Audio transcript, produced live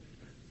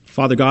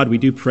Father God, we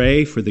do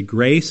pray for the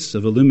grace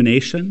of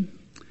illumination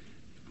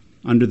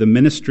under the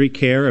ministry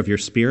care of your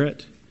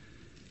Spirit.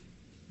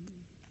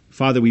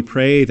 Father, we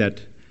pray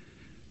that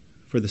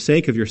for the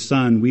sake of your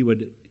Son, we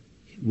would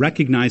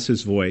recognize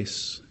his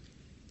voice,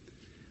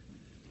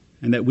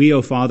 and that we,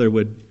 O Father,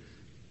 would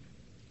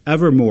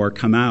evermore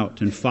come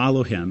out and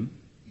follow him.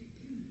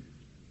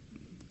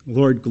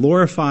 Lord,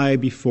 glorify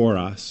before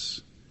us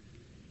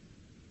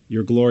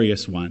your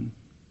glorious one,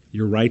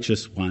 your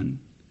righteous one,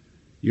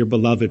 your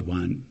beloved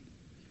one,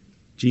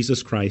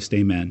 Jesus Christ,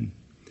 amen.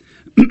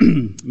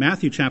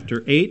 Matthew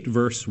chapter 8,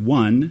 verse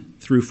 1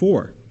 through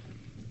 4.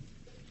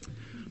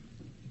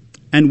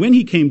 And when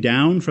he came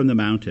down from the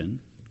mountain,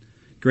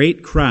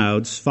 great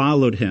crowds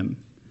followed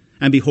him.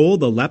 And behold,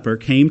 the leper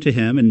came to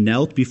him and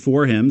knelt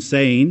before him,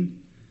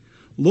 saying,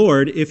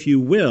 Lord, if you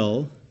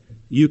will,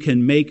 you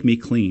can make me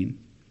clean.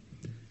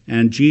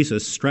 And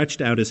Jesus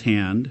stretched out his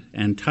hand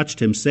and touched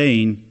him,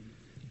 saying,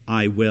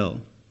 I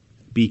will,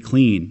 be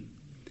clean.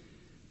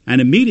 And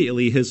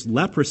immediately his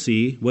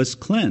leprosy was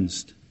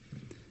cleansed.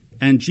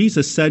 And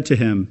Jesus said to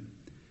him,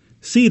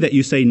 See that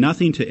you say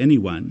nothing to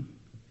anyone,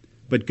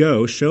 but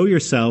go, show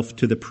yourself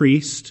to the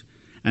priest,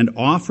 and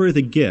offer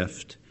the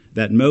gift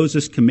that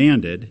Moses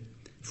commanded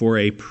for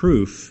a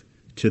proof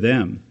to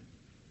them.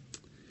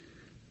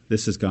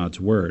 This is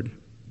God's word.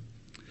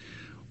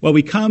 Well,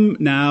 we come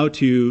now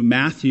to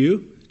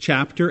Matthew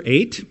chapter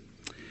 8.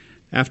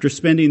 After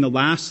spending the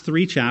last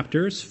three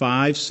chapters,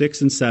 5,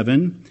 6, and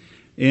 7,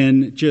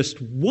 in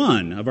just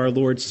one of our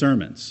Lord's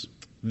sermons,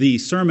 the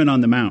Sermon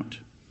on the Mount.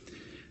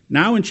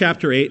 Now in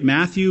chapter 8,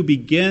 Matthew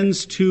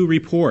begins to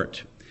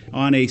report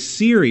on a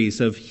series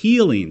of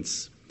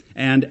healings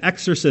and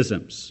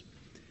exorcisms.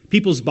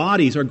 People's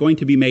bodies are going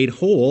to be made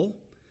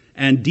whole,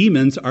 and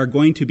demons are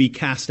going to be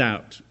cast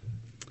out.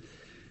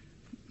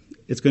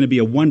 It's going to be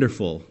a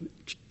wonderful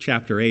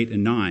chapter 8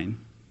 and 9.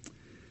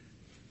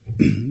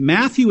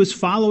 Matthew is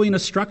following a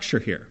structure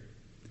here.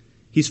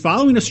 He's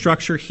following a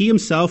structure he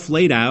himself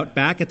laid out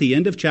back at the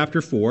end of chapter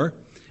 4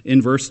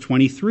 in verse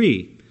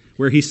 23,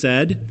 where he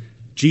said,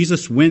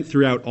 Jesus went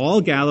throughout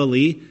all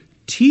Galilee,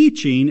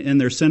 teaching in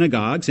their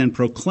synagogues and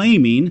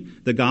proclaiming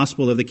the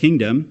gospel of the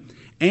kingdom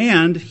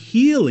and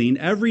healing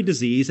every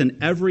disease and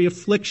every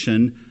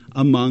affliction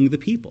among the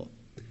people.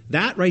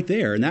 That right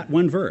there, in that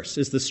one verse,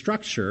 is the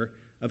structure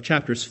of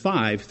chapters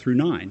 5 through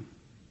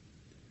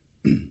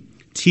 9.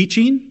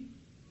 Teaching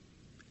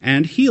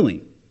and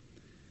healing.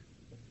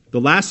 The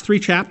last three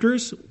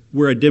chapters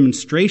were a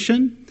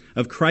demonstration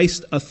of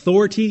Christ's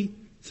authority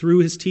through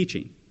his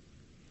teaching,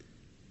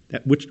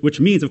 which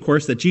means, of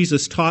course, that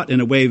Jesus taught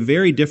in a way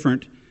very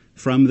different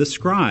from the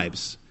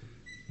scribes.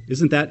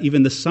 Isn't that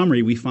even the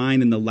summary we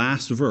find in the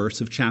last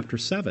verse of chapter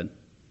 7?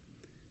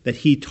 That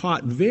he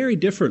taught very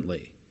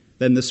differently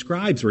than the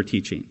scribes were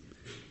teaching,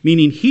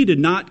 meaning he did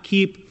not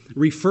keep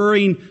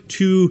referring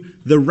to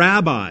the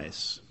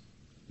rabbis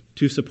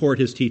to support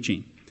his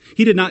teaching.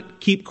 He did not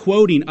keep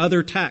quoting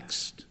other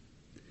texts.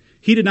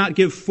 He did not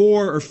give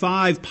 4 or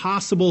 5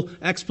 possible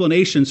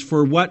explanations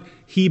for what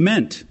he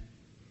meant.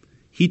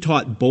 He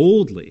taught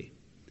boldly.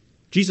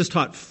 Jesus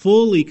taught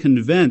fully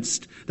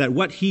convinced that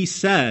what he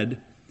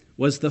said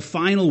was the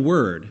final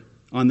word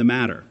on the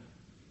matter.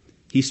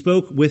 He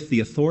spoke with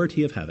the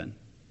authority of heaven.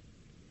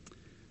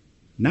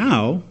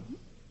 Now,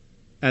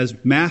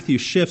 as Matthew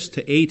shifts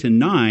to 8 and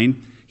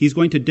 9, he's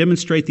going to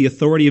demonstrate the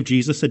authority of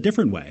Jesus a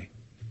different way,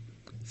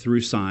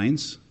 through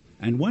signs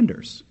and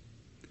wonders.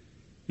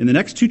 In the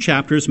next 2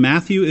 chapters,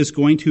 Matthew is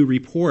going to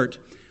report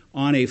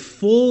on a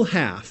full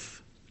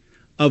half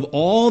of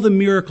all the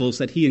miracles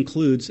that he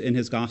includes in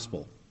his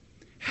gospel.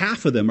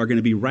 Half of them are going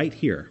to be right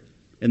here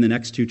in the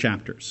next 2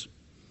 chapters.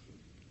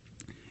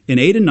 In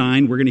 8 and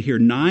 9, we're going to hear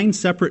 9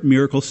 separate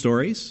miracle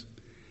stories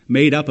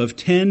made up of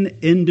 10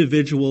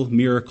 individual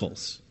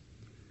miracles.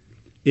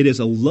 It is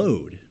a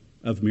load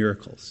of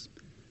miracles.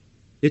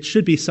 It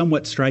should be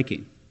somewhat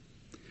striking.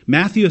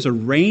 Matthew has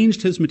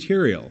arranged his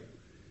material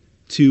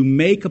to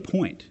make a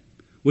point,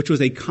 which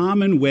was a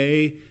common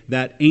way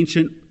that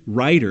ancient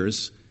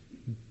writers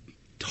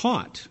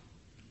taught.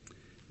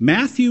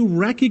 Matthew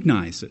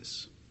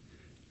recognizes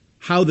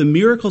how the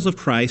miracles of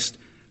Christ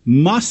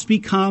must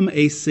become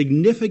a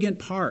significant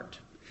part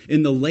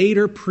in the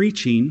later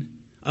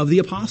preaching of the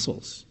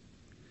apostles.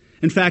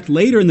 In fact,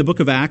 later in the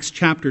book of Acts,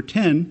 chapter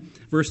 10,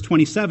 verse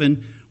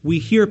 27, we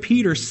hear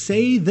Peter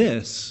say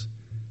this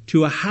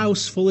to a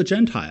house full of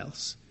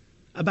Gentiles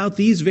about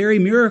these very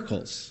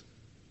miracles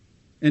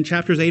in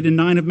chapters 8 and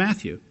 9 of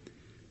Matthew.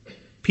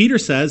 Peter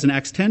says in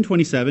Acts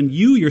 10:27,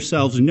 you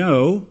yourselves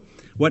know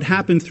what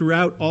happened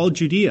throughout all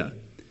Judea,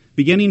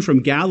 beginning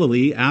from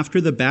Galilee after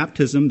the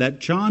baptism that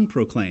John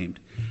proclaimed,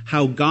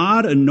 how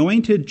God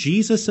anointed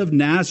Jesus of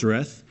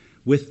Nazareth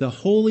with the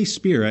Holy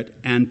Spirit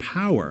and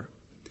power.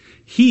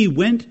 He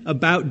went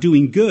about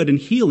doing good and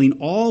healing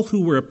all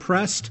who were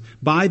oppressed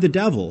by the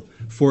devil,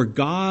 for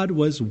God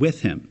was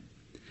with him.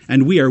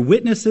 And we are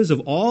witnesses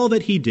of all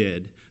that he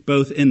did,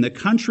 both in the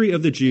country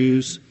of the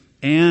Jews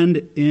and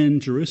in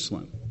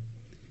Jerusalem.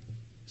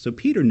 So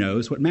Peter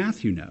knows what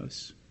Matthew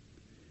knows,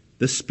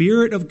 the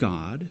Spirit of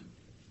God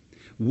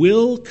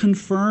will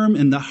confirm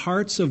in the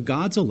hearts of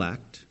God's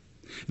elect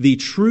the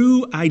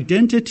true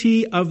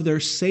identity of their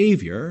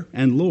Savior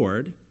and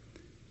Lord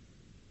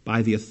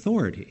by the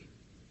authority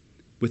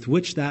with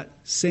which that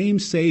same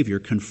Savior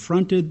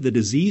confronted the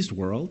diseased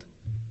world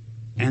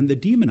and the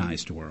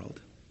demonized world.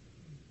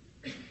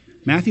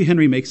 Matthew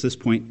Henry makes this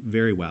point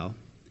very well.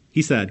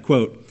 He said,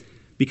 quote,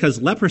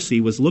 "Because leprosy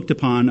was looked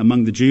upon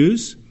among the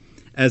Jews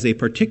as a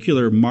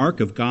particular mark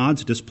of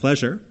God's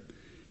displeasure,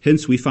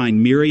 hence we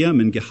find Miriam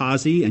and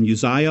Gehazi and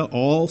Uzziah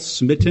all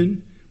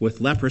smitten with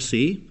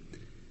leprosy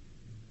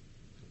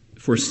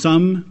for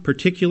some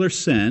particular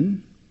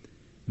sin.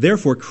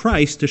 Therefore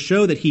Christ, to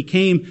show that he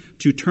came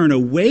to turn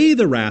away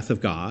the wrath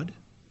of God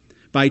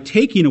by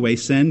taking away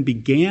sin,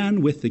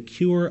 began with the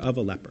cure of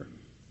a leper."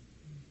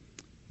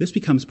 This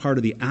becomes part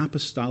of the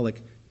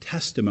apostolic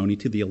testimony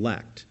to the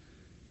elect.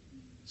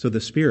 So the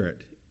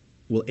Spirit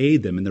will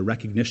aid them in the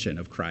recognition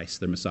of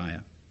Christ, their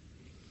Messiah.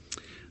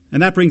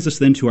 And that brings us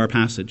then to our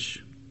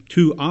passage,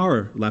 to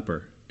our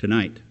leper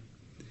tonight.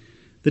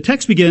 The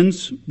text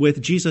begins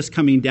with Jesus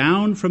coming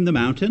down from the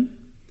mountain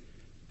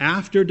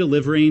after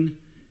delivering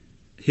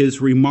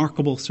his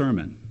remarkable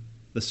sermon,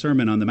 the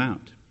Sermon on the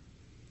Mount.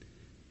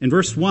 In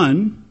verse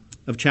 1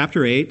 of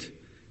chapter 8,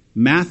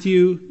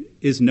 Matthew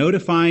is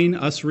notifying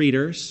us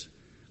readers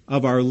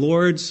of our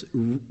Lord's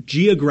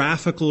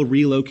geographical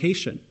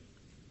relocation.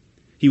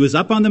 He was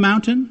up on the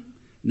mountain,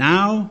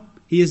 now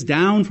he is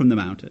down from the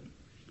mountain.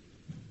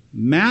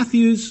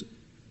 Matthew's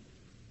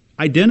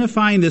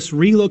identifying this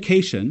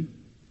relocation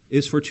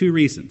is for two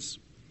reasons.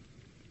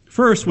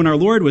 First, when our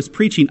Lord was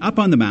preaching up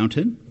on the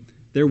mountain,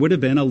 there would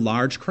have been a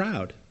large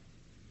crowd,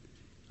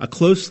 a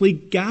closely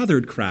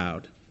gathered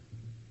crowd,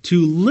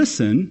 to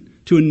listen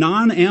to a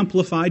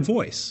non-amplified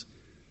voice.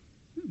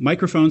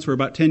 Microphones were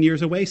about 10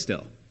 years away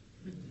still.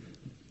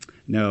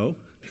 No,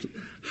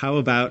 how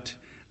about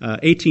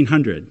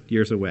 1,800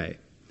 years away?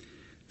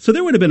 So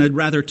there would have been a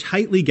rather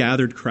tightly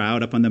gathered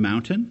crowd up on the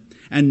mountain,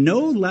 and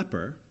no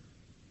leper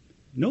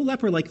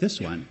like this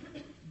one,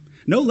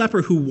 no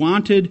leper who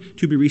wanted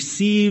to be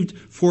received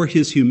for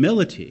his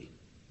humility,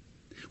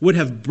 would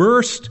have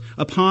burst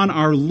upon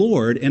our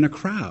Lord in a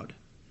crowd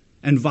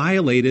and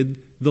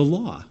violated the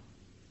law.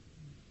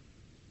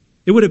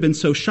 It would have been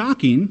so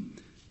shocking,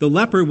 the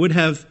leper would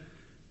have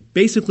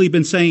basically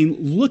been saying,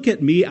 "Look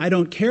at me, I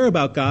don't care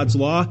about God's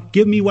law,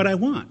 give me what I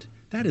want."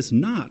 That is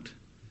not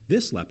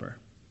this leper.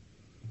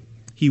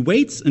 He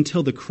waits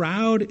until the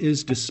crowd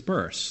is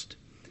dispersed,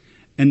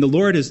 and the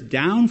Lord is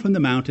down from the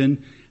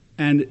mountain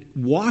and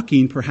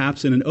walking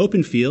perhaps in an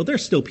open field.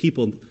 There's still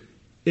people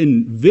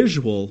in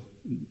visual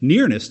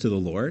nearness to the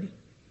Lord.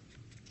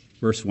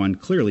 Verse 1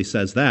 clearly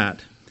says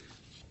that.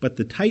 But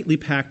the tightly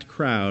packed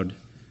crowd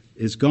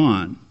is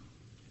gone.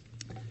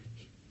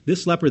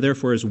 This leper,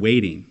 therefore, is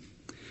waiting.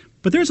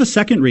 But there's a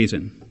second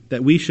reason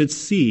that we should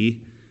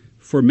see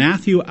for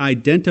Matthew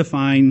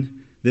identifying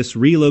this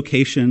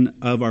relocation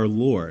of our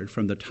Lord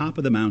from the top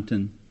of the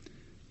mountain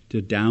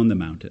to down the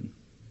mountain.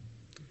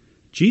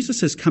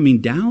 Jesus is coming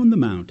down the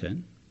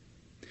mountain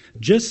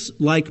just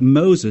like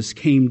Moses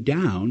came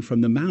down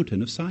from the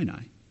mountain of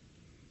Sinai.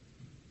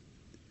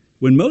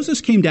 When Moses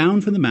came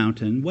down from the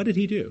mountain, what did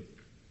he do?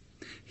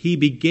 He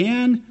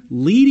began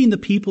leading the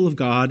people of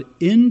God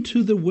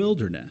into the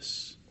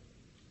wilderness,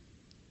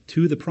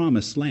 to the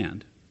promised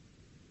land.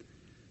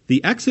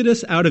 The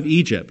exodus out of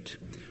Egypt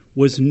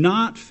was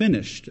not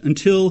finished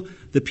until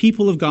the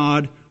people of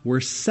God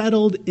were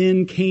settled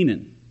in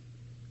Canaan.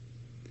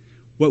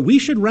 What we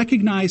should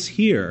recognize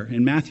here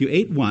in Matthew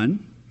 8:1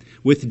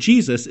 with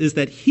Jesus is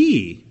that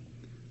he,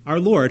 our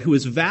Lord, who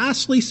is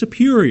vastly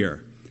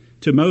superior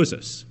to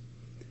Moses,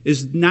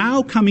 is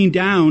now coming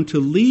down to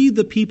lead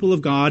the people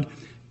of God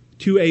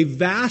to a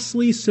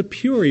vastly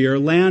superior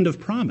land of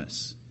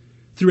promise,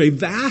 through a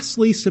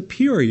vastly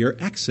superior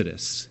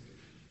exodus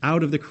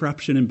out of the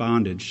corruption and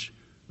bondage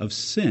of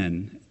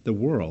sin, the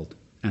world,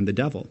 and the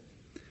devil.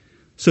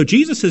 So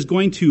Jesus is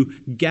going to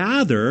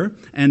gather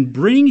and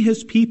bring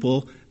his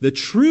people, the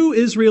true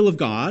Israel of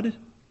God,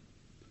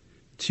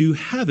 to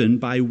heaven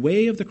by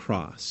way of the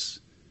cross,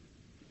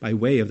 by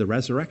way of the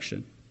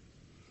resurrection.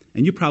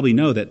 And you probably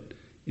know that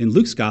in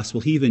Luke's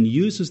gospel, he even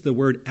uses the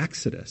word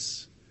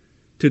Exodus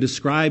to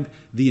describe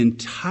the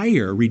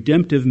entire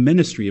redemptive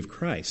ministry of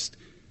Christ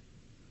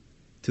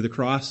to the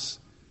cross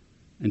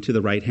and to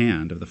the right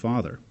hand of the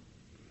Father.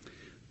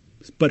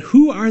 But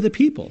who are the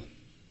people?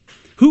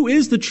 Who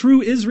is the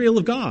true Israel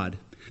of God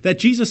that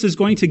Jesus is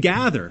going to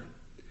gather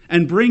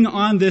and bring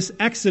on this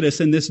exodus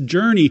and this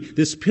journey,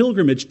 this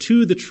pilgrimage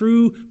to the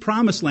true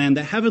promised land,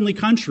 the heavenly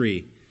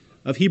country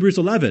of Hebrews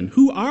 11?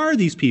 Who are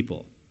these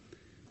people?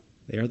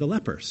 They are the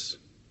lepers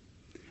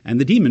and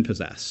the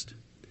demon-possessed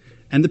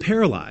and the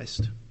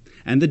paralyzed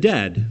and the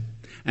dead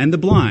and the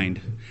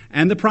blind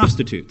and the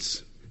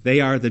prostitutes. They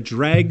are the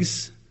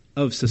dregs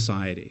of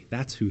society.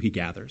 That's who he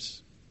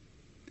gathers.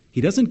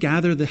 He doesn't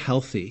gather the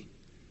healthy.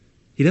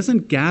 He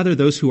doesn't gather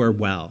those who are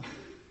well.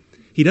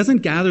 He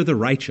doesn't gather the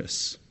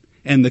righteous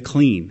and the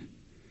clean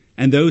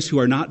and those who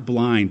are not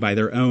blind by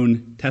their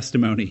own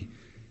testimony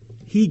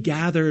he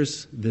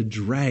gathers the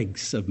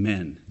dregs of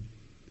men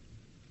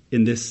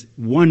in this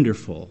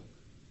wonderful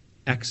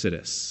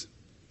exodus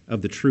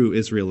of the true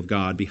Israel of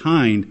God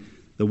behind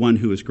the one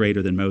who is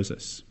greater than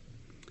Moses.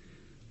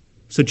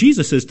 So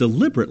Jesus is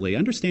deliberately,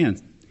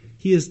 understand,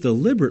 he is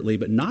deliberately,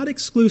 but not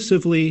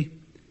exclusively,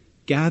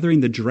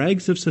 gathering the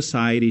dregs of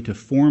society to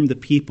form the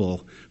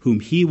people whom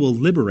he will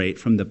liberate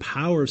from the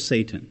power of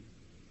Satan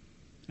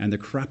and the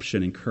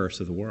corruption and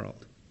curse of the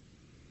world.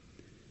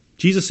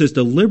 Jesus is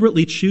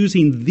deliberately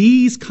choosing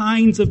these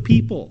kinds of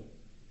people.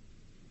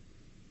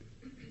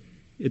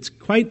 It's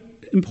quite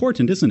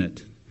important, isn't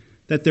it,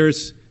 that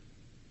there's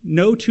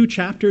no 2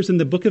 chapters in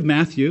the book of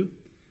Matthew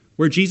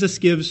where Jesus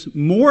gives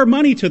more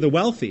money to the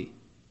wealthy,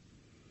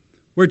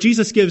 where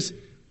Jesus gives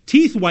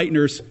teeth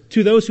whiteners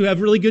to those who have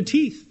really good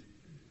teeth.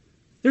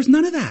 There's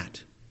none of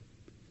that.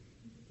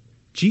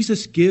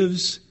 Jesus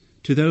gives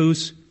to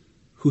those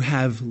who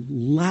have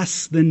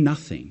less than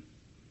nothing.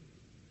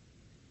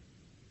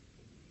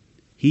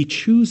 He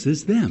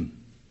chooses them.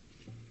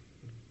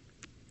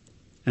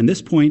 And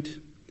this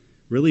point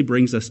really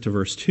brings us to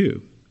verse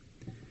 2.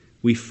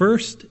 We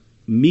first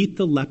meet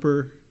the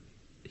leper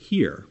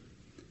here,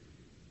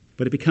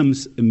 but it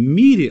becomes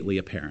immediately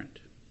apparent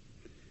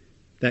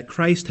that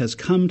Christ has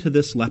come to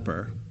this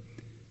leper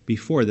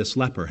before this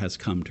leper has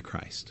come to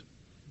Christ.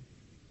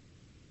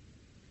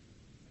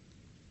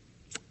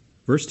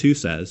 Verse 2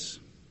 says,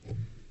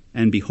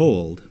 "And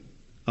behold,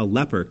 a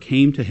leper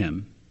came to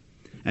him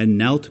and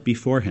knelt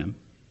before him,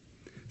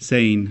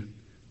 saying,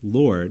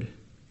 'Lord,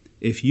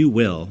 if you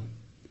will,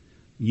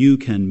 you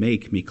can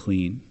make me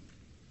clean.'"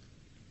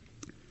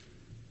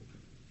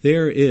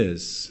 There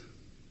is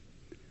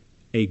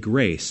a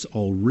grace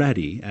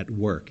already at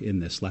work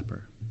in this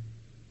leper.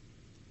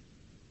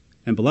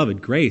 And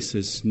beloved, grace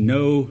is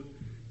no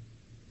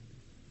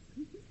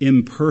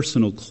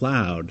impersonal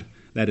cloud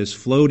that is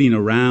floating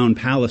around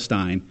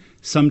Palestine,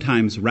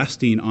 sometimes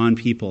resting on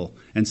people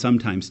and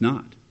sometimes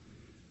not.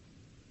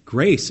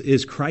 Grace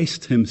is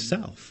Christ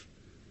himself.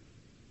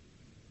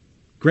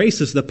 Grace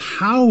is the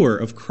power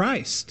of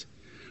Christ,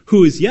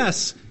 who is,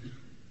 yes,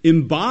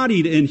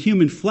 embodied in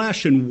human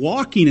flesh and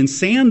walking in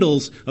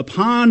sandals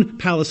upon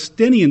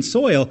Palestinian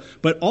soil,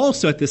 but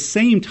also at the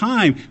same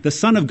time, the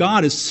Son of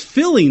God is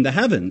filling the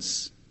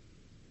heavens.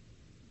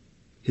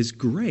 His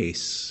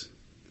grace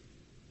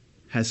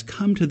has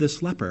come to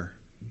this leper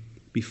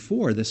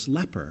before this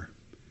leper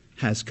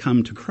has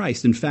come to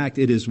Christ. In fact,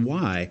 it is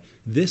why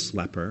this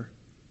leper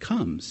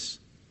comes.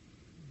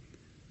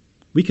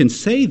 We can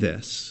say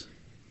this,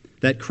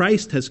 that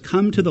Christ has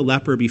come to the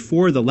leper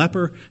before the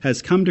leper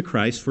has come to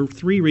Christ, for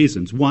 3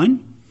 reasons.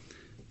 1,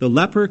 the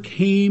leper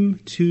came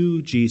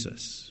to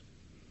Jesus,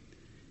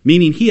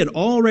 meaning he had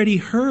already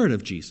heard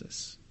of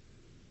Jesus,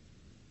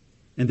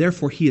 and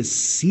therefore he is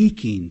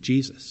seeking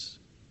Jesus.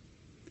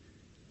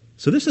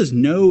 So this is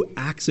no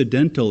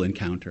accidental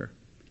encounter.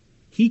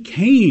 He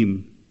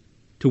came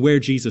to where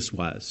Jesus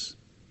was.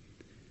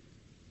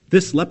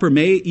 This leper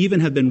may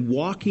even have been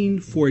walking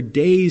for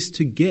days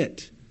to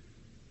get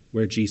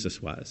where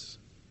Jesus was.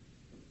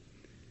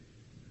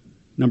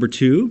 Number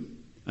 2,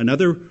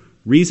 another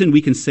reason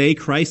we can say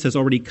Christ has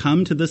already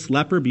come to this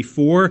leper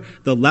before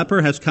the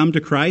leper has come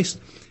to Christ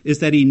is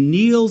that he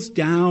kneels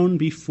down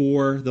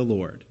before the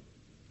Lord.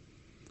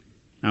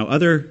 Now,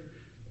 other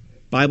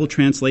Bible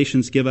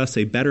translations give us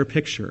a better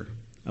picture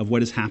of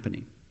what is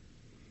happening.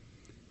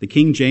 The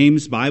King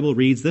James Bible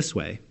reads this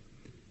way,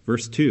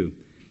 verse 2,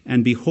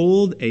 "And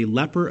behold, a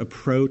leper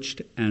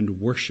approached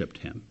and worshipped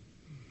him."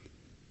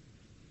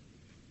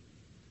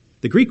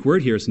 The Greek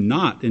word here is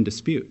not in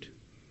dispute,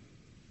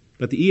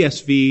 but the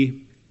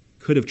ESV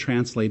could have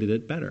translated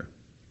it better.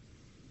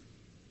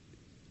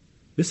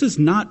 This is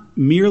not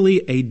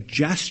merely a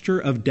gesture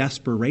of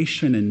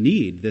desperation and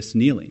need, this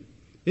kneeling.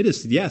 It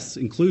is, yes,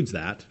 includes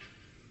that,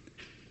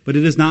 but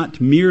it is not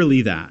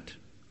merely that.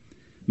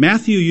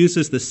 Matthew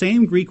uses the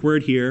same Greek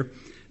word here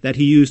that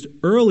he used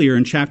earlier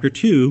in chapter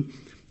 2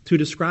 to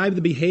describe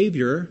the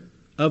behavior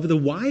of the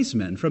wise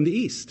men from the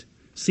east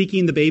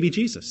seeking the baby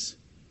Jesus.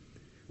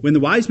 When the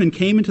wise men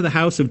came into the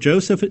house of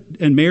Joseph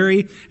and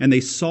Mary and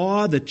they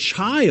saw the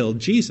child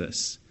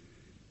Jesus,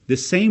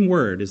 this same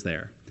word is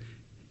there.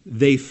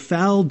 They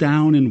fell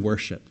down and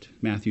worshiped,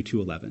 Matthew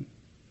 2:11.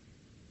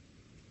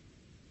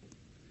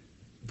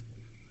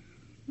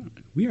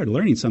 We are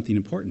learning something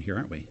important here,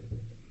 aren't we?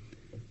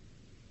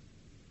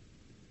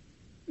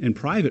 In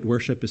private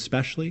worship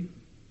especially,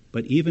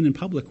 but even in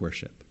public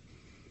worship,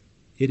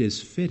 it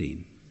is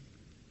fitting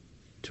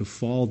to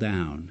fall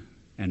down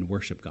and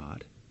worship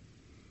God.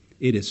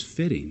 It is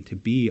fitting to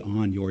be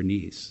on your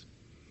knees.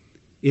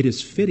 It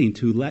is fitting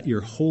to let your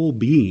whole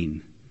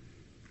being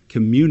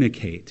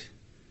communicate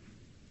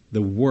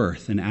the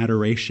worth and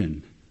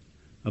adoration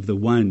of the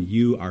one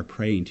you are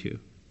praying to.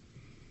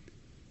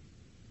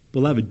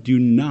 Beloved, do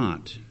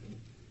not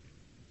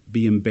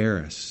be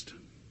embarrassed,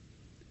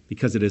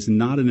 because it is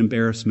not an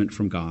embarrassment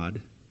from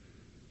God.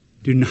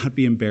 Do not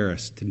be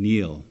embarrassed to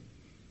kneel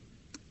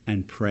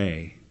and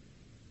pray,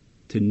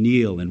 to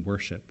kneel and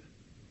worship.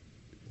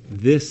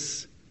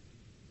 This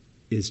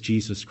is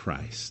Jesus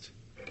Christ.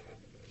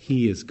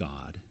 He is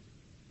God.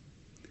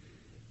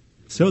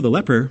 So the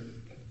leper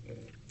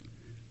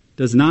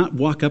does not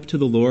walk up to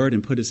the Lord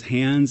and put his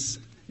hands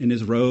in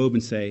his robe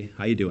and say,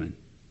 "How you doing?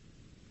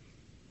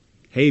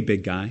 Hey,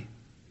 big guy.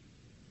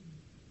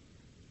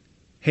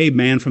 Hey,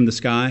 man from the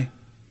sky."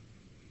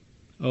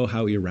 Oh,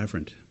 how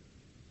irreverent.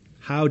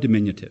 How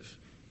diminutive.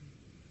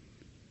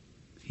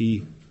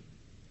 He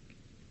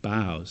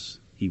bows.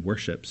 He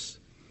worships.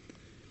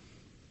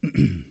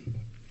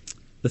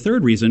 The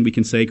third reason we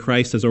can say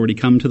Christ has already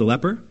come to the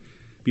leper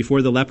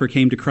before the leper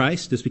came to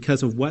Christ is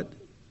because of what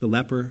the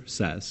leper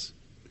says.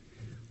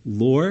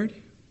 "Lord,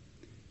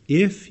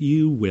 if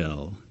you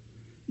will,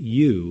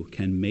 you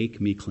can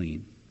make me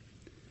clean."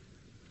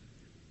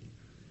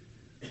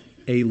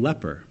 A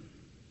leper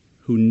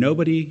who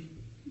nobody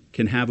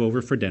can have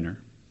over for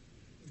dinner,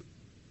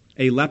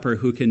 a leper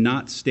who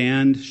cannot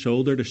stand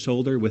shoulder to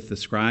shoulder with the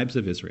scribes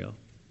of Israel,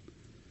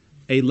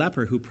 a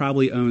leper who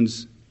probably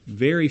owns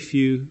very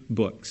few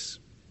books,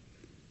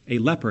 a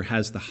leper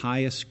has the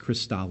highest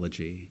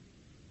Christology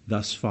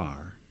thus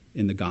far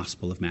in the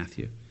Gospel of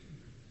Matthew,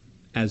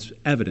 as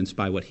evidenced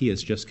by what he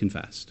has just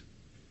confessed.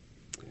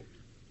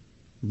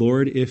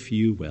 "Lord, if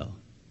you will,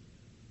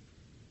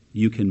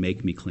 you can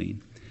make me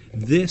clean."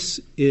 This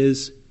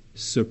is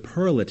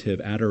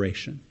superlative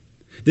adoration.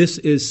 This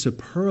is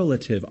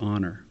superlative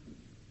honor.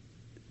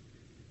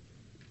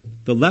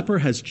 The leper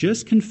has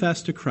just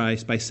confessed to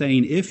Christ by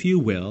saying, "If you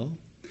will,"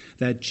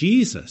 that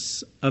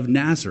Jesus of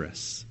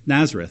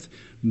Nazareth,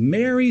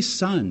 Mary's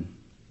son,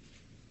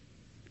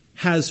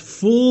 has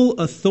full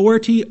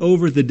authority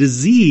over the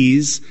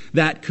disease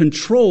that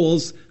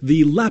controls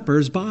the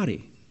leper's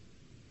body.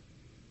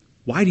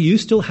 Why do you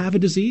still have a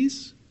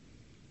disease?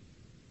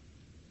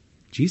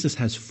 Jesus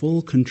has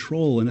full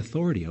control and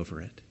authority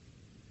over it.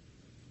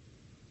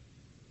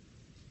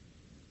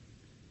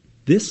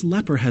 This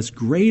leper has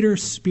greater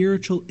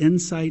spiritual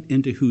insight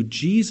into who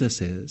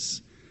Jesus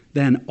is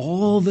than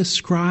all the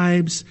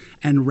scribes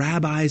and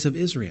rabbis of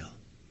Israel.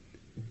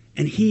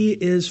 And he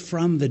is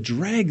from the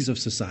dregs of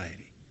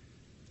society,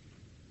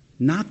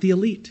 not the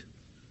elite.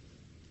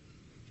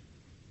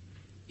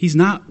 He's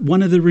not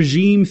one of the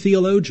regime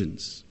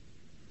theologians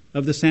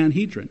of the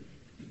Sanhedrin.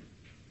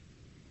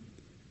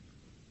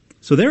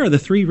 So there are the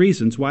three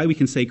reasons why we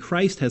can say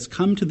Christ has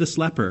come to this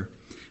leper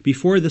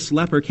before this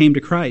leper came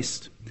to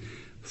Christ.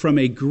 From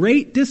a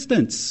great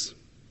distance,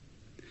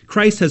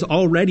 Christ has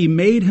already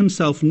made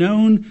himself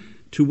known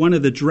to one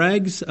of the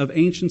dregs of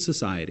ancient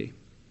society.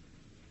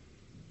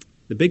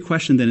 The big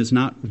question then is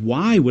not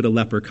why would a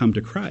leper come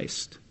to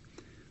Christ,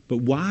 but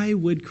why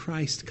would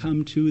Christ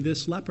come to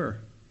this leper?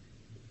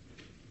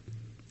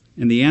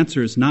 And the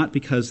answer is not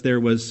because there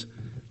was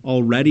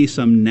already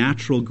some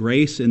natural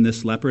grace in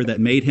this leper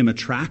that made him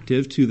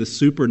attractive to the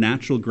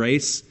supernatural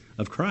grace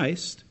of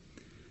Christ.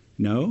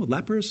 No,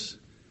 lepers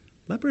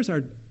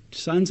are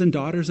sons and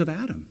daughters of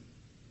Adam.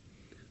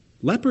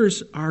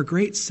 Lepers are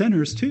great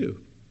sinners too.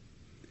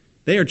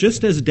 They are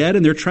just as dead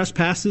in their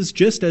trespasses,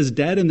 just as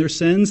dead in their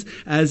sins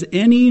as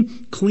any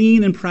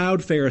clean and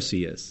proud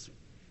Pharisee is.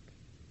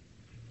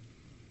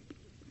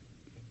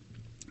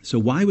 So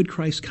why would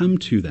Christ come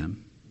to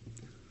them?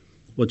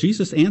 Well,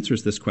 Jesus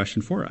answers this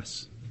question for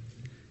us.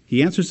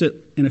 He answers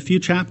it in a few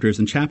chapters.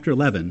 In chapter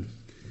 11,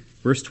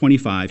 verse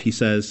 25, he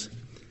says,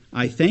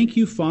 "I thank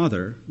you,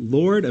 Father,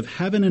 Lord of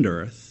heaven and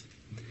earth,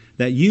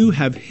 that you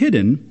have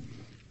hidden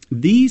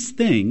these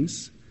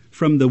things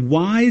from the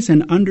wise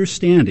and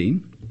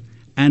understanding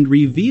and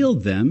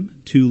revealed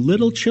them to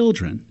little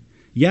children.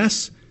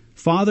 Yes,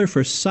 Father,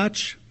 for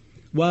such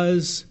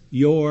was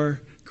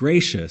your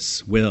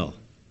gracious will."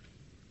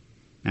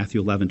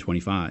 Matthew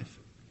 11:25.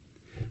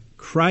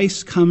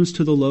 Christ comes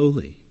to the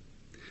lowly,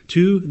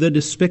 to the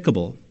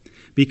despicable,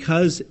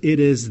 because it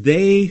is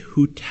they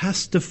who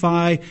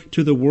testify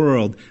to the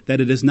world that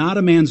it is not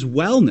a man's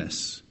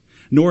wellness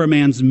nor a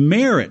man's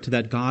merit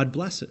that God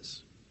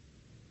blesses.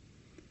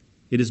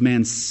 It is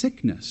man's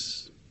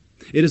sickness.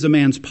 It is a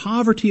man's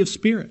poverty of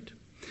spirit.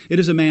 It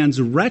is a man's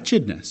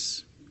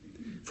wretchedness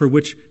for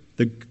which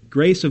the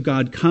grace of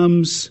God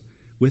comes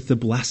with the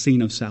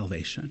blessing of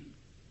salvation.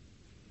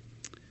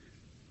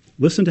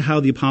 Listen to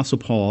how the Apostle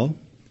Paul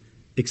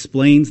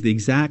explains the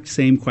exact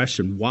same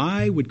question.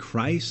 Why would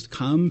Christ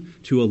come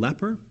to a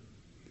leper?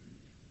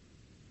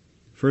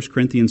 1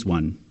 Corinthians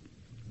 1.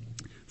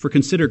 For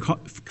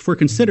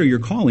consider your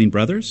calling,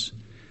 brothers.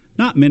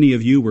 Not many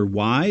of you were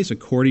wise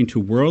according to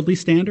worldly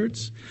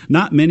standards.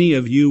 Not many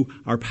of you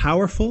are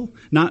powerful.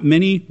 Not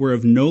many were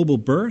of noble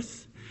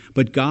birth.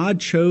 But God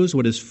chose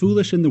what is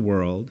foolish in the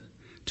world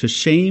to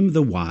shame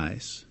the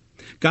wise.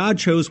 God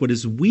chose what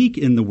is weak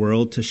in the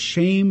world to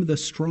shame the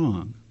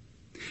strong.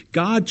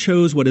 God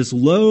chose what is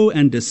low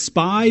and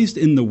despised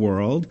in the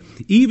world,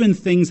 even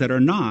things that are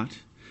not,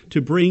 to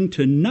bring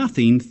to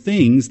nothing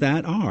things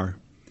that are,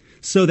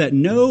 so that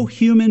no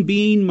human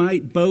being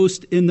might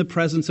boast in the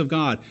presence of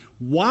God.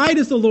 Why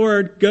does the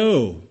Lord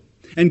go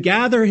and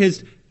gather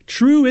his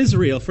true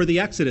Israel for the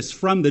Exodus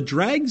from the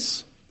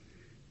dregs?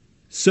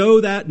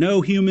 So that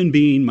no human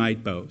being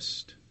might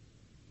boast.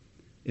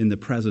 in the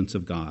presence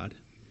of God.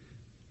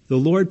 The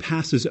Lord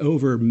passes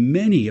over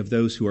many of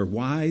those who are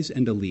wise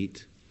and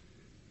elite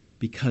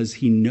because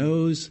he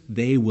knows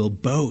they will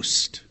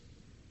boast.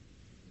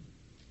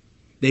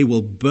 They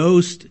will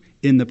boast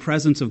in the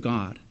presence of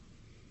God,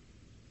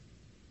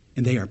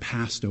 and they are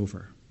passed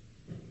over.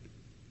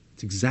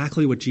 It's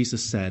exactly what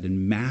Jesus said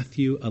in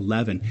Matthew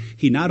 11.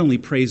 He not only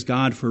praised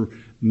God for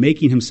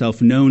making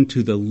himself known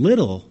to the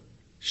little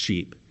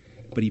sheep,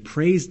 but he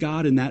praised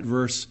God in that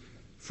verse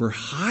for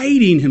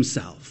hiding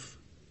himself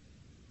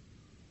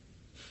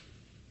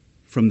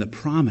from the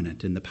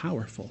prominent and the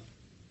powerful.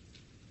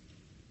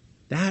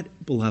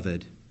 That,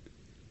 beloved,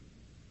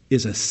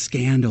 is a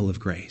scandal of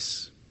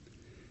grace.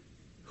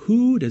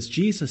 Who does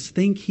Jesus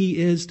think he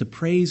is to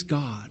praise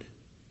God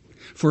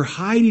for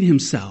hiding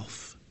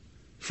himself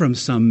from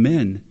some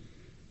men,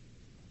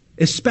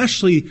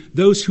 especially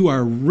those who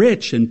are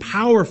rich and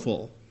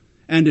powerful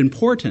and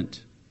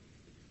important?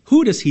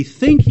 Who does he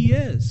think he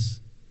is?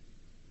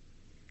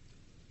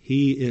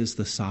 He is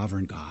the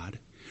sovereign God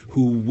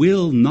who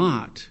will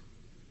not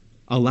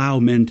allow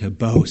men to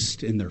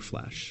boast in their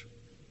flesh.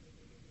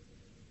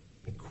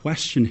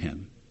 Question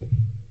him.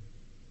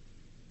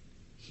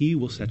 He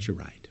will set you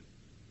right.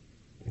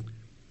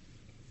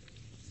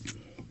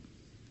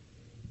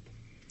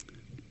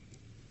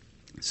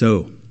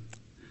 So,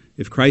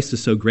 if Christ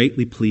is so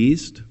greatly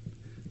pleased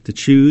to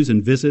choose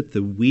and visit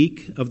the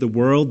weak of the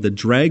world, the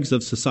dregs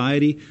of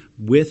society,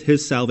 with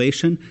his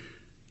salvation,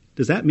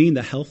 does that mean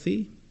the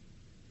healthy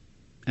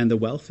and the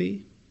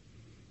wealthy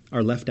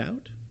are left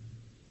out?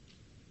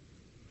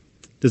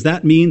 Does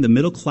that mean the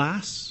middle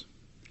class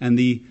and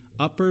the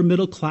upper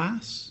middle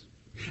class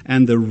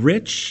and the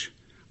rich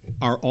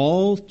are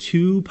all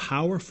too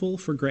powerful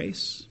for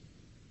grace?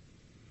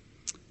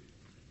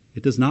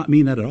 It does not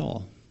mean that at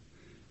all.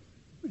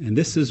 And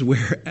this is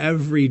where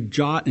every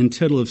jot and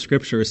tittle of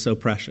Scripture is so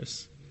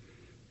precious.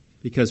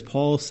 Because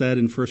Paul said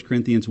in 1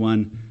 Corinthians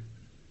 1,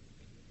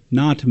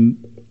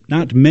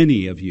 not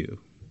many of you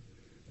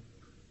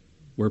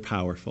were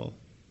powerful.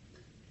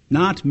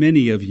 Not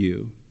many of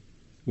you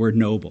were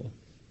noble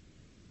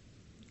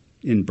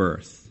in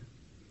birth.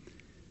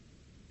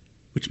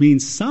 Which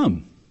means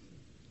some,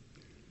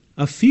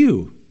 a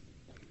few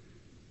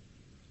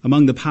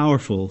among the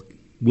powerful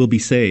will be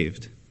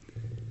saved.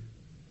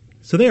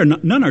 So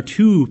none are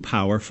too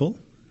powerful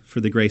for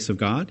the grace of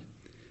God.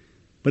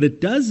 But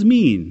it does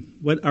mean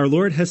what our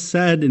Lord has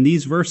said in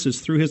these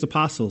verses through his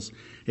apostles.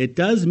 It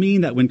does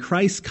mean that when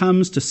Christ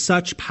comes to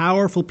such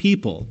powerful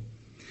people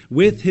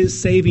with his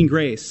saving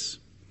grace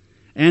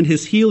and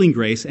his healing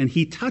grace, and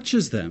he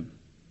touches them,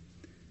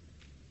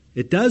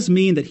 it does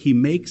mean that he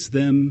makes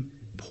them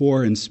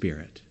poor in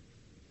spirit.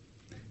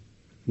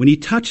 When he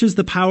touches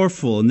the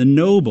powerful and the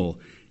noble,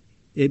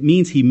 it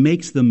means he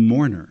makes them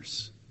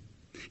mourners.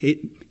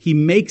 He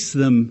makes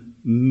them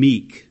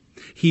meek.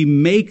 He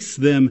makes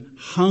them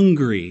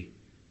hungry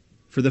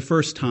for the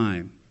first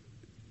time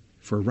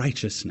for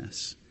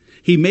righteousness.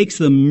 He makes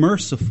them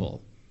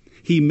merciful.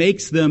 He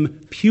makes them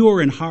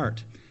pure in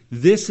heart.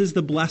 This is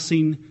the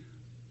blessing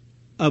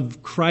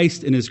of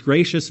Christ in his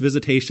gracious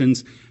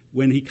visitations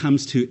when he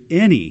comes to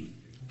any,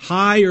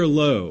 high or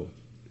low.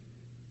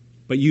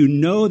 But you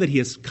know that he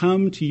has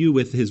come to you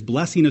with his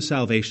blessing of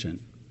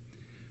salvation.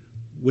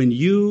 When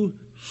you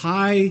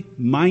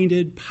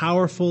high-minded,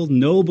 powerful,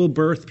 noble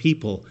birth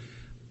people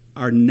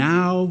are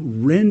now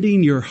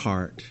rending your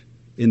heart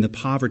in the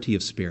poverty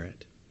of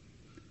spirit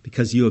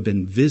because you have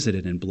been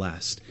visited and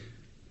blessed.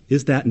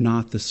 Is that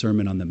not the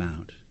Sermon on the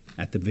Mount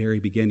at the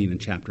very beginning in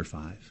chapter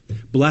 5?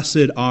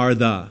 Blessed are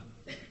the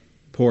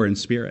poor in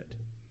spirit.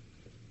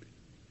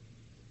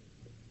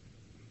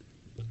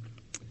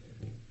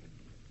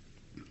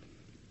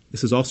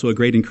 This is also a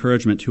great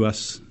encouragement to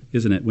us,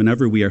 isn't it?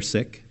 Whenever we are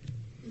sick,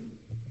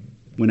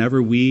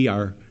 whenever we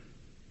are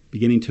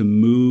beginning to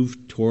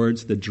move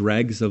towards the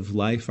dregs of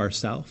life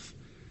ourselves,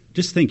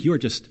 just think you are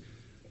just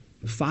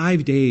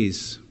 5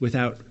 days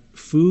without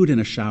food and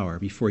a shower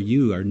before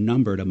you are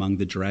numbered among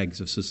the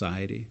dregs of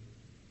society.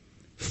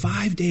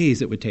 5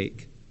 days it would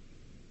take.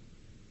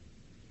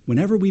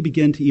 Whenever we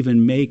begin to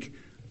even make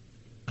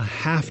a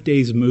half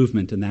day's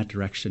movement in that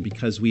direction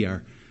because we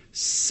are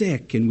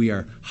sick and we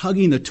are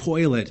hugging the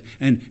toilet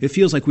and it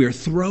feels like we are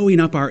throwing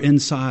up our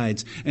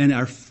insides and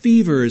our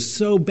fever is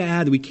so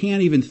bad that we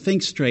can't even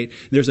think straight.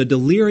 There's a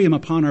delirium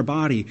upon our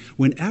body.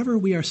 Whenever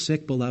we are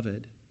sick,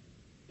 beloved,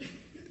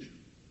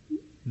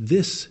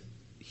 this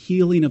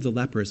healing of the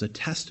leper is a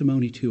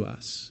testimony to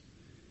us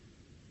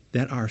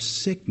that our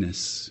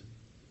sickness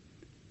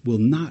will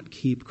not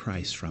keep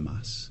Christ from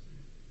us.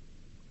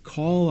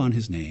 Call on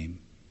his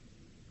name.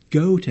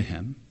 Go to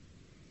him.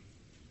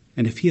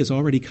 And if he has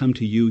already come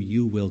to you,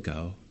 you will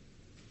go.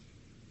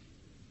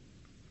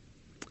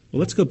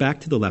 Well, let's go back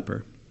to the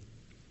leper.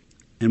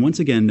 And once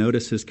again,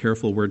 notice his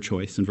careful word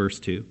choice in verse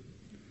 2.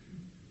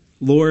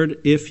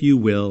 Lord, if you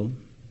will,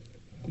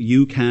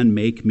 you can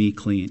make me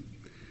clean.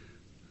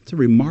 It's a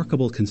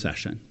remarkable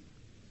concession,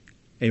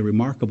 a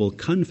remarkable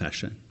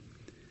confession.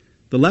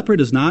 The leper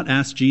does not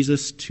ask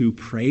Jesus to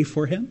pray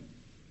for him.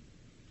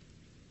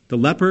 The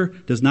leper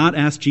does not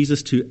ask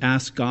Jesus to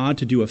ask God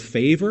to do a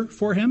favor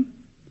for him.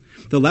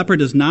 The leper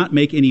does not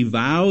make any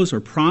vows or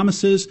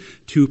promises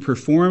to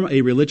perform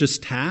a religious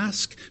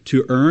task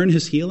to earn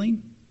his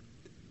healing.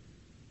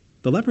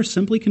 The leper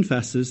simply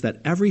confesses that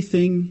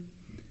everything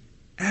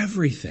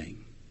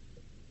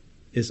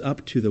is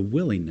up to the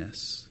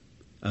willingness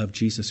of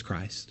Jesus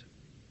Christ.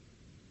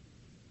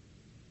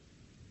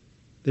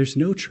 There's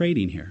no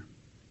trading here.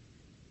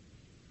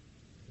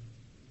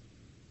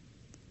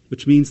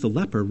 Which means the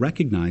leper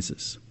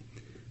recognizes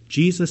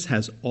Jesus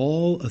has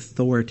all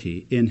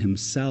authority in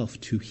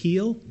himself to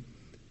heal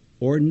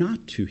or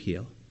not to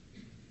heal.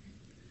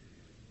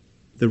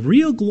 The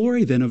real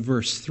glory then of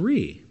verse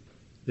 3,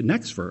 the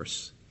next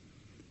verse,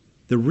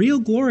 the real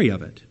glory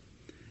of it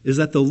is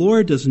that the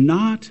Lord does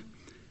not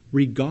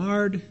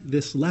regard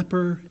this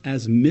leper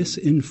as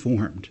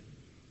misinformed.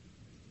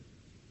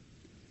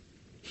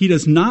 He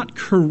does not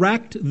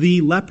correct the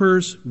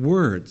leper's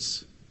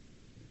words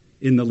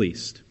in the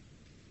least.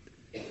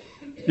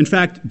 In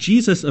fact,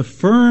 Jesus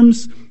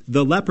affirms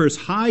the leper's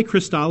high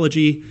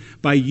Christology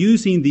by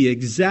using the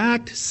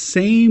exact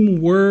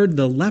same word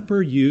the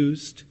leper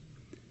used.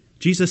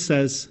 Jesus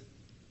says,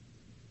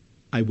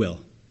 I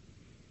will.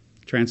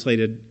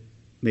 Translated,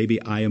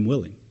 maybe I am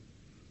willing.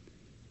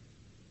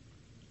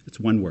 It's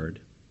one word.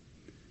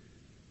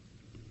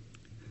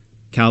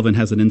 Calvin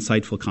has an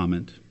insightful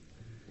comment.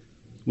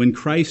 When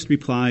Christ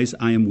replies,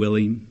 I am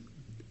willing,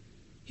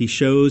 he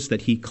shows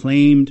that he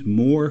claimed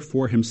more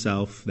for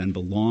himself than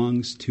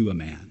belongs to a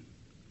man.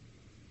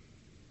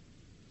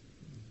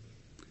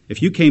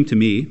 If you came to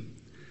me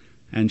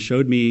and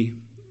showed me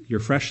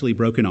your freshly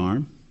broken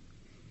arm,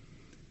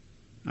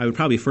 I would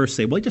probably first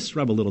say, well, just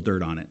rub a little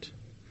dirt on it.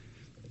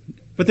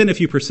 But then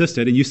if you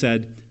persisted and you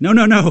said,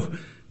 no,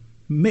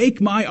 make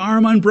my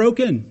arm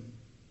unbroken,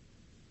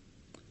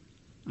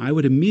 I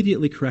would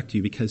immediately correct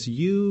you because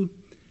you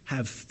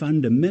have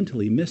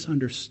fundamentally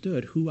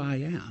misunderstood who I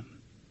am.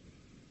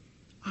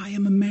 I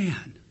am a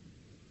man.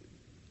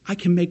 I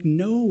can make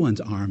no one's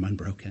arm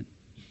unbroken.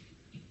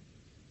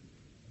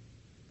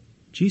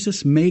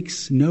 Jesus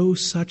makes no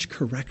such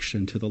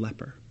correction to the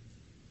leper.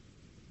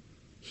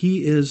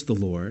 He is the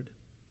Lord.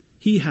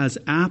 He has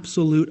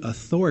absolute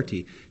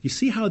authority. You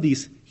see how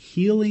these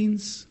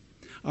healings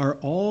are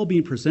all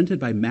being presented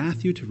by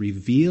Matthew to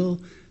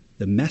reveal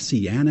the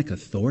messianic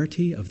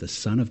authority of the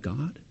Son of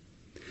God?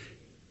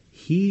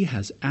 He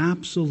has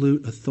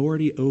absolute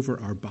authority over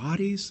our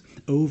bodies,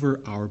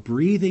 over our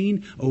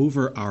breathing,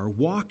 over our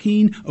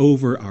walking,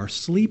 over our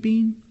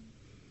sleeping.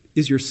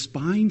 Is your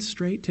spine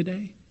straight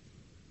today?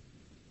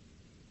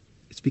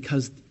 It's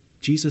because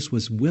Jesus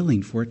was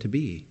willing for it to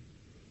be.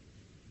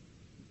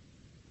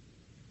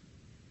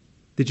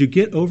 Did you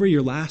get over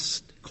your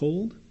last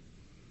cold?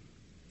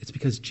 It's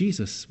because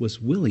Jesus was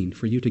willing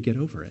for you to get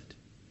over it.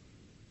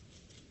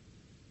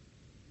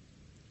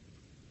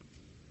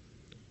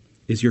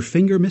 Is your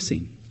finger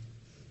missing?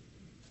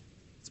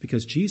 It's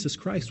because Jesus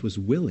Christ was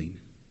willing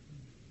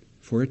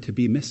for it to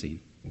be missing.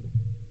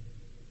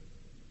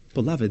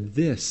 Beloved,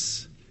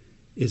 this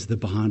is the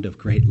bond of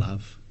great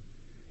love.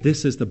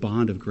 This is the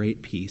bond of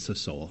great peace of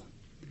soul.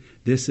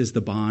 This is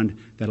the bond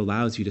that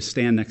allows you to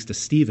stand next to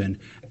Stephen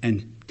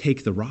and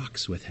take the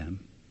rocks with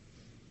him.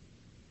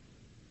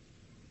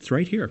 It's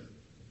right here.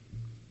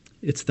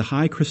 It's the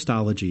high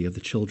Christology of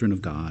the children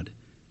of God,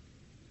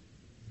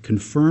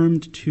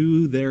 confirmed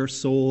to their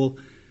soul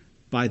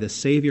by the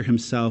Savior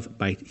himself.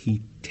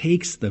 He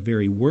takes the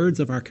very words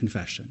of our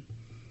confession.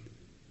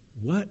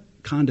 What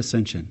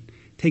condescension!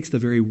 Takes the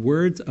very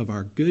words of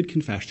our good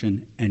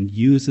confession and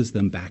uses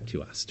them back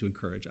to us to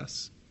encourage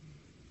us.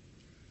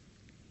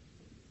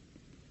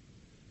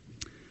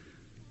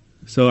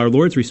 So our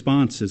Lord's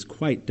response is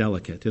quite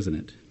delicate, isn't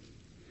it?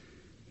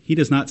 He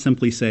does not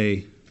simply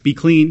say, be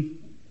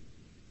clean,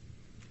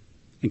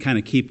 and kind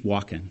of keep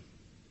walking.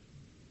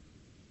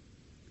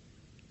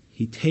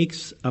 He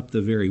takes up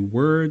the very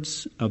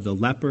words of the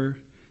leper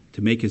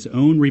to make his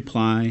own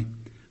reply,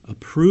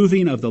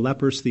 approving of the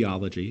leper's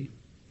theology,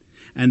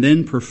 and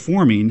then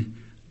performing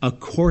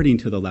according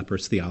to the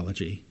leper's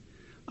theology.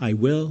 I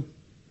will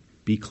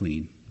be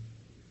clean.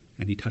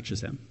 And he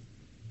touches him.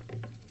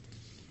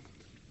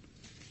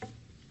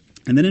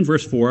 And then in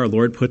verse 4, our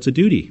Lord puts a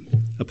duty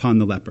upon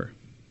the leper.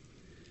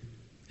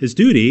 His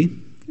duty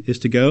is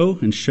to go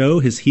and show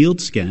his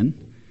healed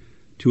skin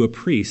to a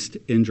priest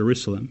in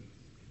Jerusalem.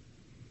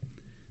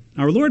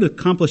 Our Lord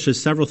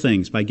accomplishes several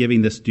things by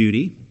giving this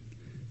duty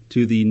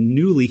to the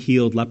newly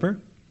healed leper.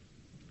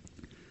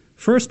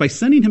 First, by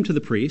sending him to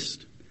the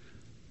priest,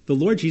 the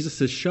Lord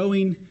Jesus is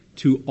showing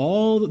to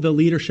all the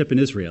leadership in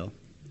Israel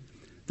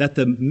that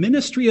the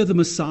ministry of the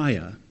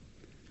Messiah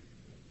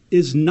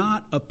is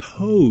not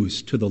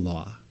opposed to the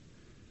law.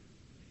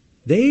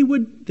 They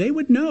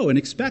would know and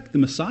expect the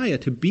Messiah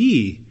to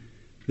be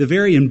the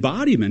very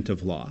embodiment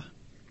of law.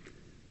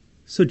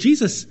 So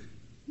Jesus,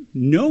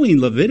 knowing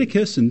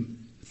Leviticus and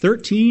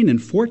 13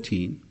 and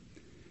 14,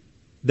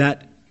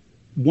 that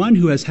one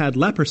who has had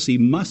leprosy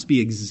must be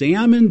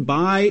examined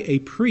by a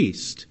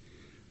priest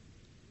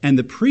And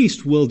the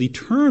priest will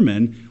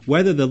determine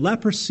whether the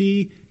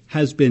leprosy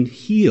has been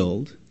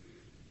healed,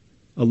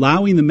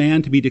 allowing the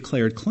man to be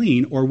declared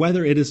clean, or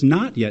whether it is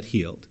not yet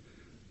healed,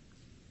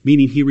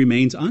 meaning he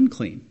remains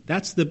unclean.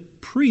 That's the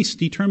priest's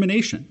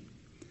determination.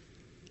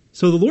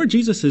 So the Lord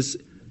Jesus is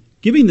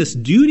giving this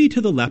duty to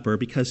the leper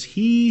because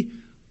he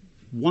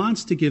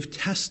wants to give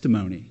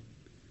testimony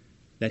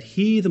that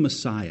he, the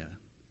Messiah,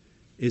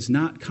 is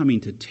not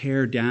coming to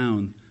tear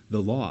down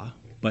the law,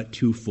 but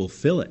to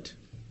fulfill it.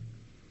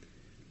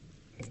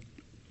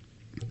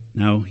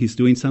 Now, he's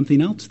doing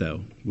something else,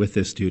 though, with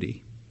this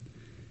duty.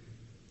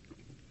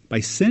 By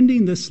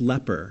sending this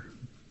leper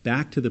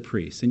back to the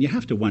priest, and you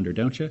have to wonder,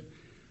 don't you?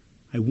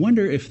 I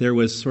wonder if there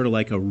was sort of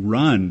like a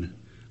run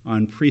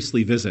on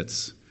priestly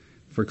visits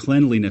for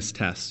cleanliness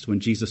tests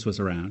when Jesus was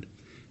around.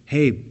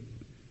 Hey,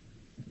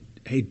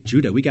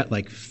 Judah, we got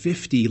like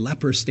 50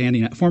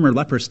 former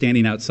lepers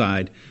standing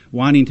outside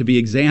wanting to be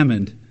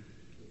examined.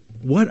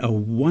 What a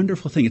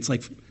wonderful thing. It's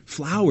like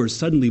flowers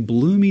suddenly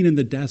blooming in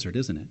the desert,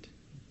 isn't it?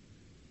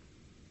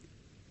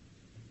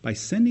 By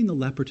sending the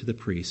leper to the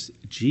priest,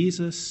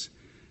 Jesus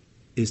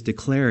is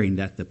declaring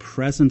that the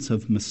presence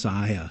of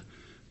Messiah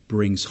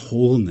brings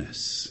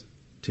wholeness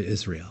to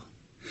Israel,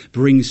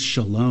 brings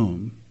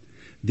shalom,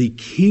 the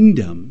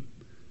kingdom,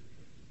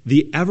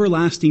 the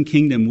everlasting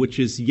kingdom which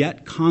is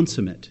yet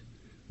consummate,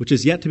 which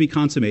is yet to be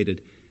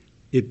consummated.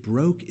 It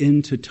broke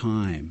into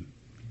time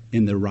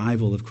in the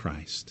arrival of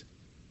Christ.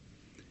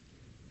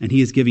 And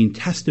he is giving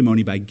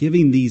testimony by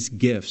giving these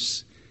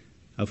gifts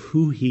of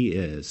who he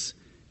is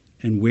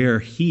and where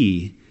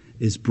he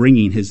is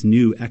bringing his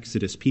new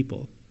Exodus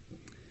people.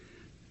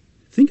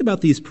 Think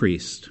about these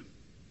priests.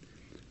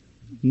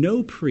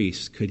 No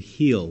priest could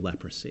heal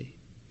leprosy.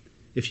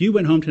 If you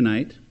went home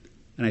tonight,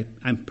 and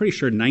I'm pretty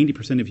sure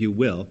 90% of you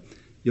will,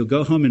 you'll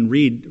go home and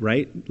read,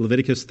 right,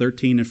 Leviticus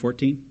 13 and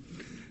 14.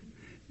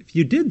 If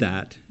you did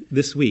that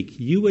this week,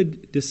 you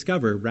would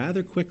discover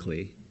rather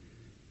quickly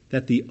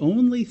that the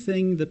only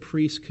thing the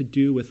priest could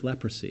do with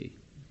leprosy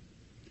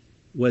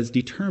was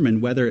determine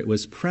whether it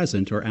was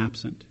present or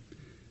absent.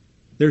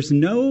 There's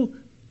no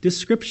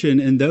description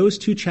in those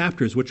two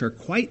chapters, which are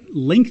quite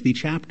lengthy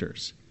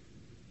chapters,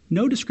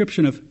 no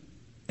description of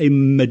a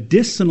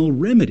medicinal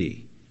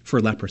remedy for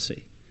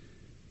leprosy.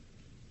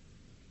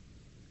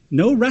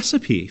 No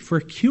recipe for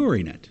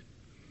curing it.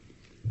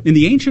 In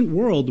the ancient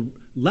world,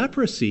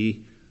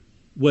 leprosy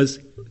was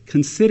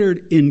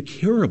considered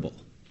incurable.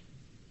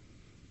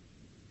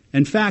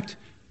 In fact,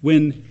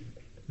 when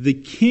the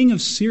king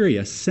of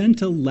Syria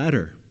sent a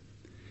letter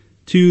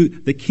to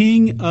the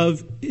king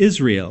of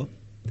Israel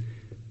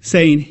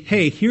saying,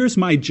 hey, here's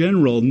my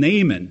general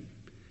Naaman.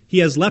 He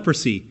has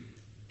leprosy.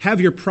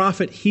 Have your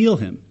prophet heal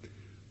him.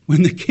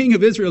 When the king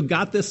of Israel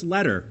got this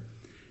letter,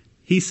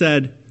 he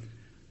said,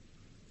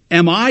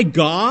 am I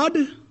God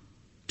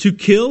to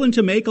kill and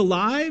to make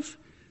alive?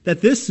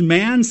 That this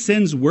man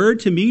sends word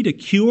to me to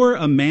cure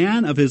a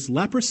man of his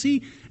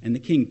leprosy? And the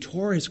king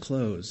tore his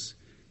clothes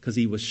because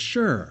he was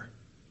sure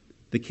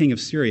the king of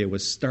Syria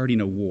was starting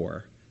a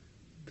war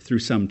through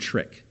some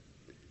trick.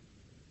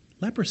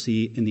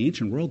 Leprosy in the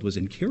ancient world was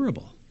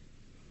incurable.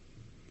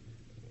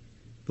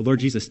 The Lord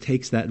Jesus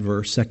takes that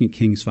verse, 2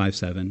 Kings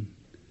 5:7.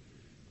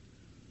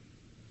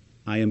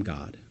 I am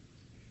God.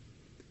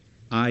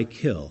 I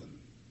kill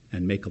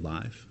and make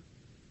alive.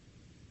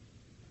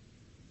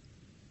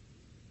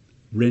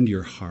 Rend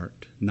your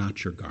heart,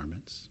 not your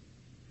garments.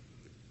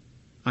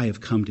 I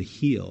have come to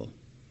heal.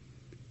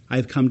 I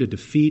have come to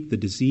defeat the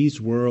diseased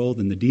world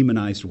and the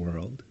demonized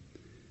world.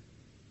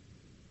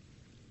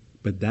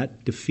 But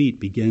that defeat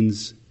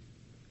begins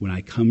when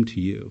I come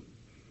to you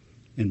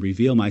and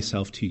reveal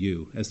myself to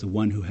you as the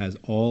one who has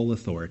all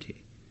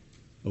authority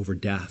over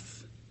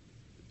death,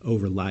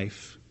 over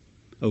life,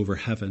 over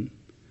heaven,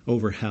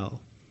 over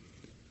hell,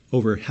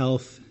 over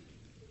health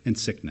and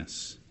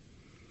sickness.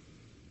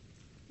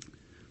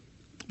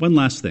 One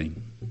last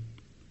thing.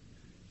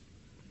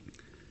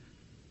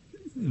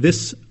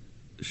 This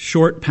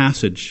short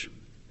passage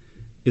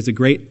is a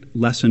great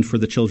lesson for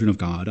the children of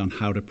God on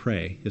how to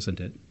pray, isn't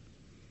it?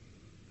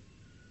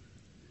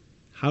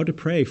 How to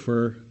pray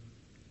for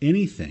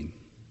anything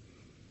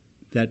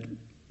that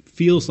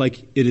feels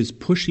like it is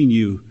pushing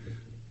you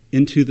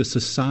into the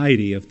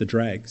society of the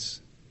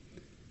dregs.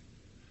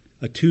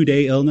 A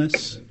 2-day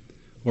illness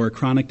or a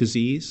chronic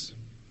disease.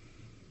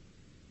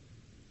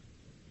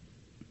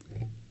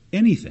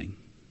 Anything.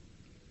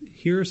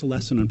 Here's a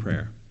lesson on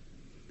prayer.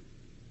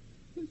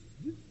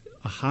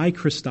 A high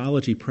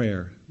Christology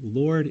prayer.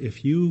 Lord,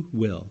 if you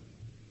will.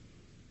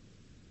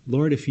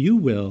 Lord, if you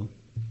will,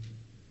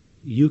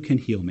 you can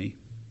heal me.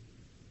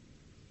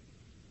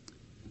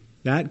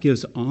 That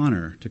gives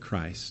honor to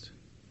Christ.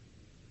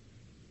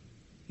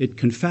 It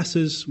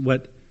confesses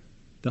what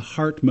the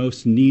heart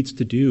most needs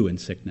to do in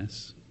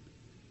sickness.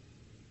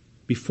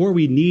 Before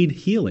we need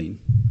healing,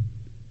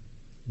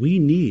 we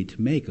need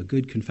to make a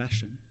good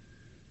confession.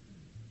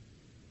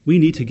 We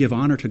need to give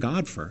honor to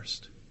God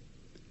first.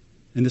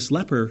 And this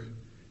leper,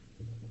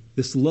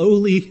 this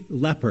lowly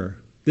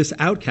leper, this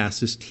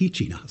outcast is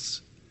teaching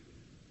us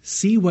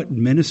See what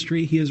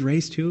ministry he has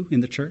raised to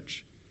in the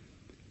church.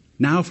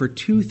 Now for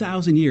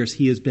 2,000 years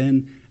he has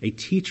been a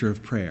teacher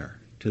of prayer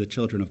to the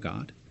children of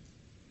God.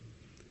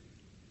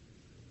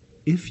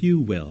 If you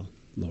will,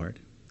 Lord.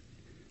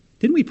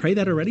 Didn't we pray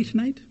that already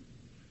tonight?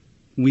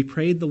 When we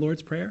prayed the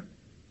Lord's Prayer?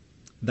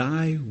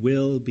 Thy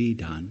will be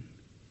done.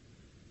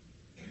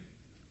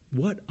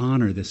 What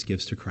honor this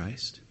gives to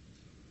Christ.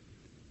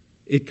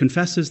 It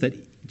confesses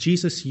that,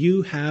 Jesus,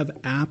 you have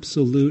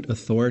absolute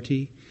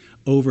authority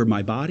over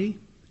my body,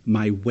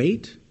 my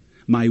weight,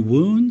 my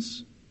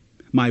wounds,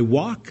 my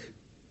walk,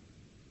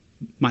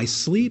 my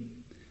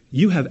sleep.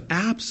 You have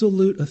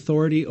absolute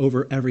authority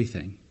over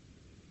everything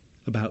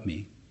about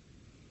me.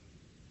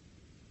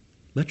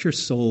 Let your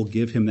soul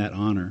give him that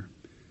honor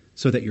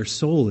so that your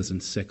soul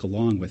isn't sick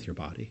along with your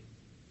body.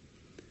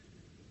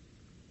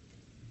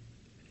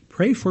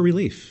 Pray for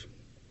relief.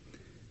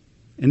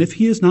 And if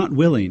he is not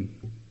willing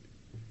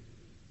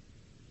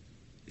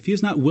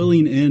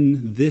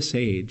in this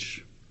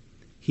age,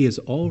 he has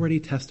already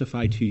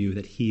testified to you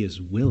that he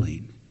is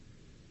willing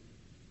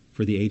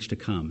for the age to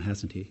come,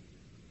 hasn't he?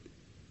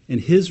 In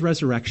his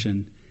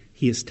resurrection,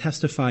 he has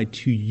testified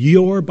to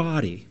your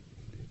body,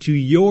 to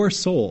your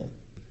soul,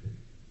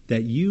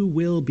 that you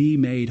will be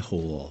made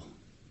whole,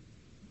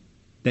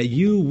 that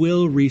you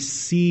will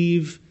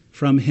receive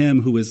from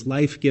him who is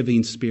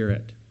life-giving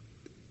Spirit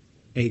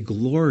a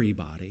glory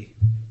body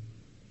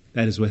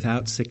that is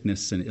without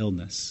sickness and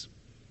illness,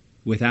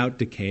 without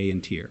decay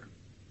and tear.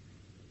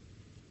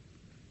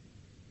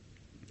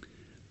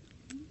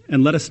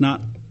 And let us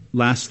not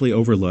lastly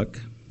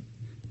overlook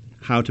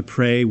how to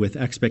pray with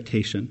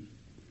expectation.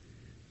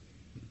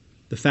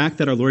 The fact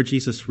that our Lord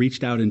Jesus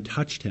reached out and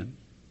touched him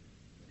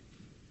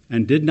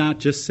and did not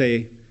just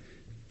say,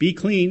 be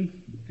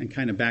clean, and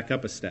kind of back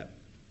up a step,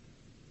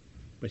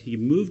 but he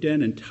moved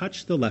in and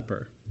touched the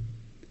leper.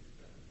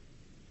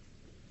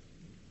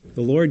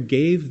 The Lord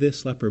gave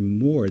this leper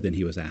more than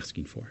he was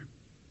asking for.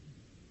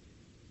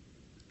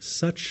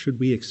 Such should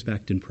we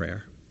expect in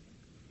prayer.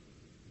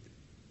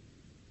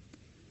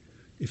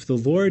 If the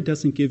Lord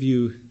doesn't give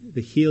you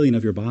the healing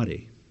of your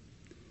body,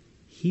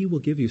 he will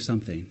give you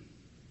something.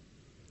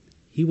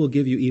 He will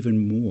give you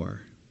even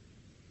more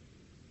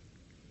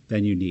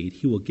than you need.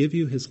 He will give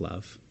you his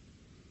love.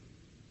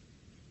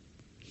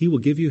 He will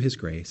give you his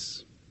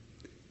grace.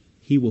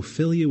 He will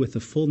fill you with the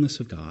fullness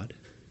of God.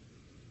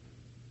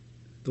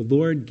 The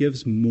Lord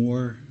gives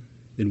more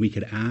than we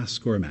could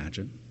ask or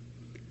imagine.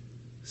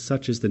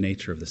 Such is the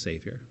nature of the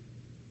Savior.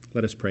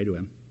 Let us pray to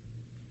him.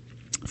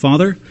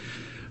 Father,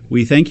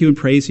 we thank you and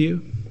praise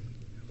you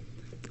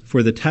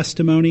for the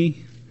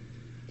testimony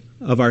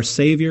of our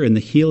Savior and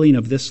the healing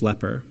of this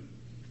leper.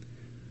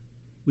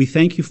 We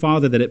thank you,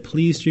 Father, that it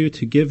pleased you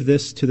to give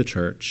this to the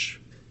church.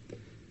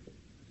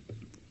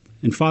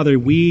 And Father,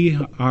 we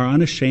are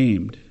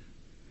unashamed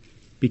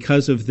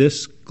because of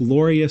this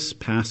glorious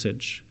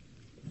passage.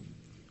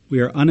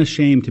 We are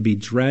unashamed to be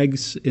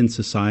dregs in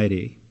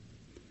society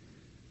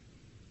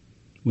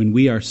when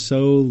we are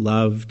so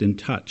loved and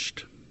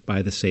touched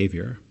by the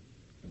Savior.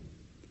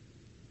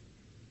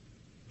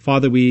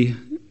 Father, we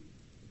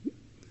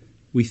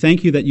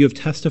thank you that you have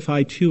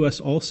testified to us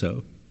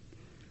also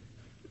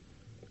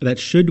that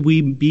should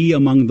we be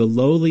among the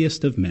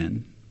lowliest of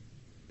men,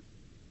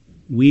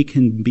 we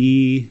can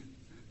be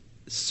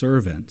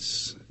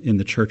servants in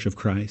the Church of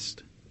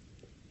Christ.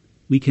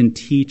 We can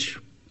teach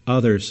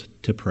others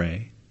to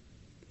pray.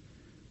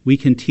 We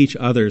can teach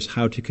others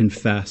how to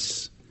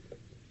confess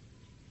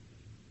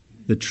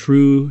the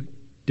true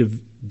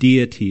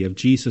deity of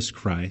Jesus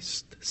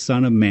Christ,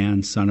 Son of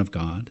Man, Son of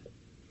God.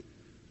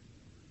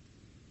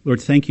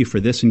 Lord, thank you for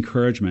this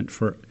encouragement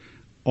for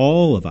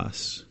all of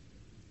us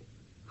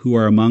who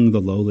are among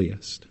the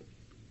lowliest.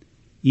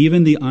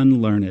 Even the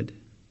unlearned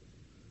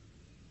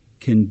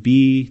can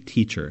be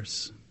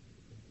teachers.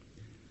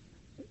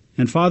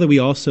 And Father, we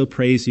also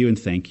praise you and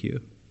thank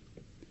you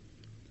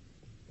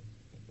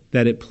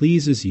that it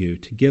pleases you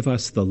to give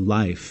us the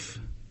life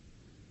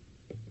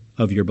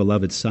of your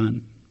beloved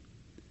Son,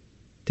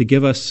 to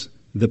give us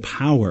the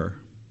power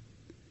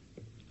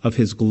of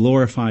his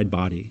glorified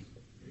body.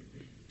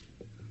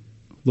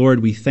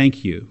 Lord, we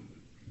thank you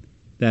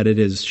that it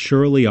is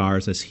surely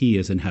ours as he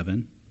is in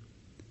heaven.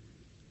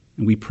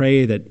 And we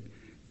pray that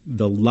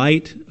the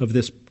light of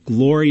this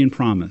glory and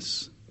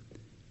promise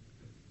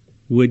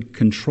would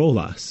control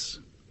us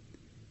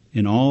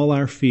in all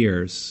our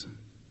fears,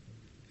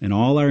 in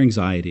all our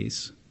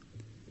anxieties,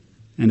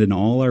 and in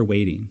all our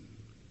waiting.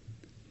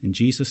 In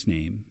Jesus'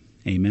 name,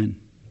 amen.